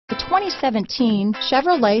2017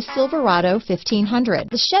 Chevrolet Silverado 1500.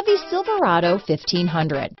 The Chevy Silverado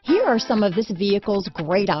 1500. Here are some of this vehicle's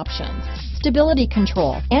great options: stability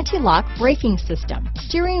control, anti-lock braking system,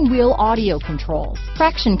 steering wheel audio controls,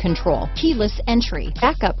 traction control, keyless entry,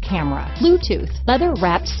 backup camera, Bluetooth,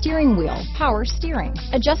 leather-wrapped steering wheel, power steering,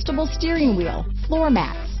 adjustable steering wheel, floor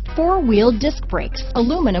mats, four-wheel disc brakes,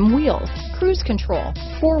 aluminum wheels, cruise control,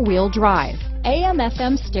 four-wheel drive,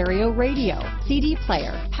 AM/FM stereo radio, CD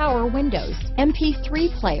player, power windows, MP3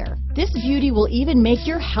 player. This beauty will even make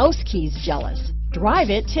your house keys jealous.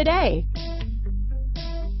 Drive it today.